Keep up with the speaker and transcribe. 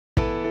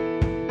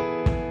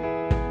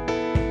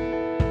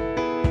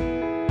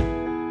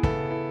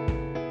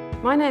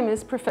My name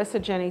is Professor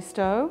Jenny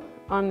Stow.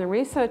 I'm the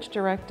Research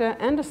Director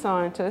and a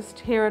scientist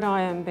here at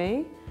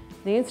IMB,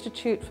 the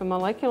Institute for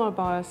Molecular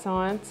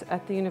Bioscience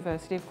at the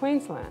University of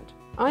Queensland.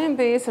 IMB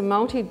is a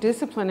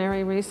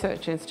multidisciplinary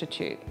research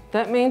institute.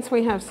 That means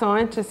we have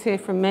scientists here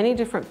from many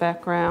different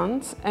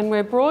backgrounds, and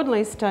we're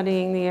broadly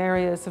studying the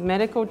areas of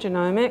medical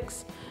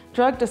genomics,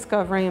 drug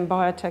discovery and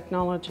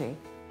biotechnology.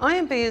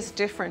 IMB is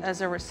different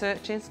as a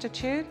research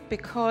institute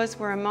because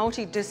we're a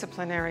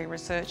multidisciplinary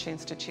research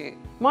institute.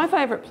 My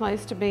favourite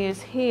place to be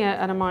is here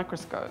at a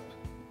microscope.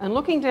 And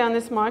looking down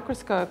this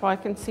microscope, I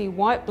can see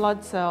white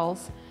blood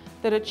cells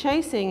that are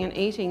chasing and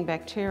eating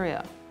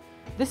bacteria.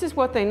 This is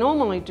what they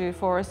normally do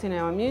for us in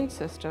our immune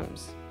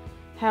systems.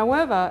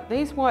 However,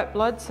 these white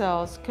blood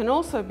cells can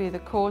also be the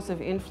cause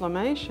of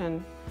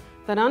inflammation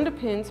that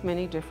underpins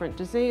many different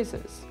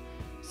diseases.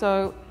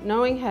 So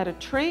knowing how to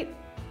treat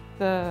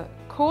the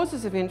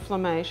causes of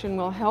inflammation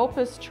will help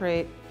us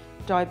treat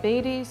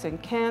diabetes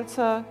and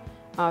cancer,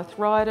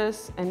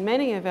 arthritis, and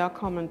many of our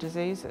common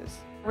diseases.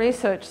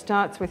 Research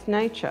starts with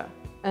nature.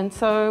 And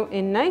so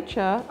in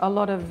nature, a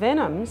lot of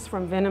venoms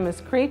from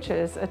venomous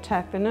creatures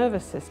attack the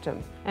nervous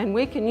system. And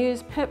we can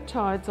use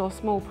peptides or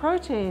small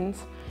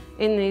proteins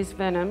in these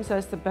venoms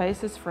as the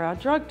basis for our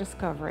drug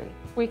discovery.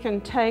 We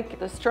can take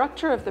the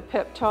structure of the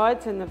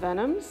peptides in the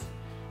venoms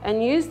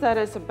and use that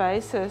as a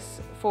basis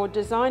for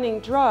designing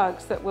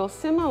drugs that will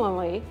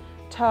similarly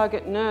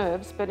target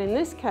nerves, but in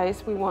this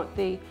case we want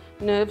the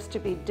nerves to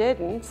be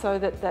deadened so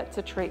that that's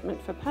a treatment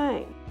for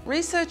pain.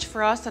 Research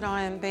for us at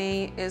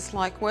IMB is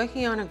like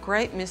working on a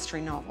great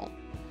mystery novel.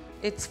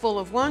 It's full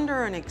of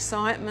wonder and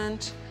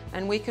excitement,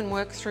 and we can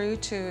work through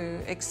to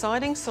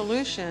exciting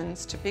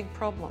solutions to big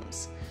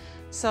problems.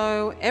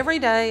 So every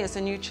day is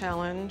a new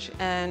challenge,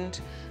 and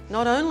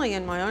not only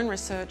in my own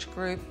research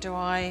group do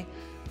I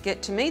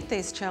get to meet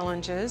these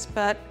challenges,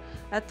 but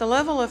at the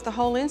level of the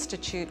whole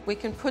institute, we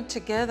can put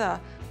together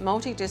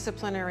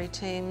multidisciplinary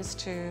teams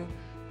to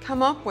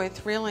come up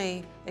with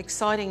really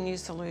exciting new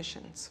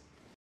solutions.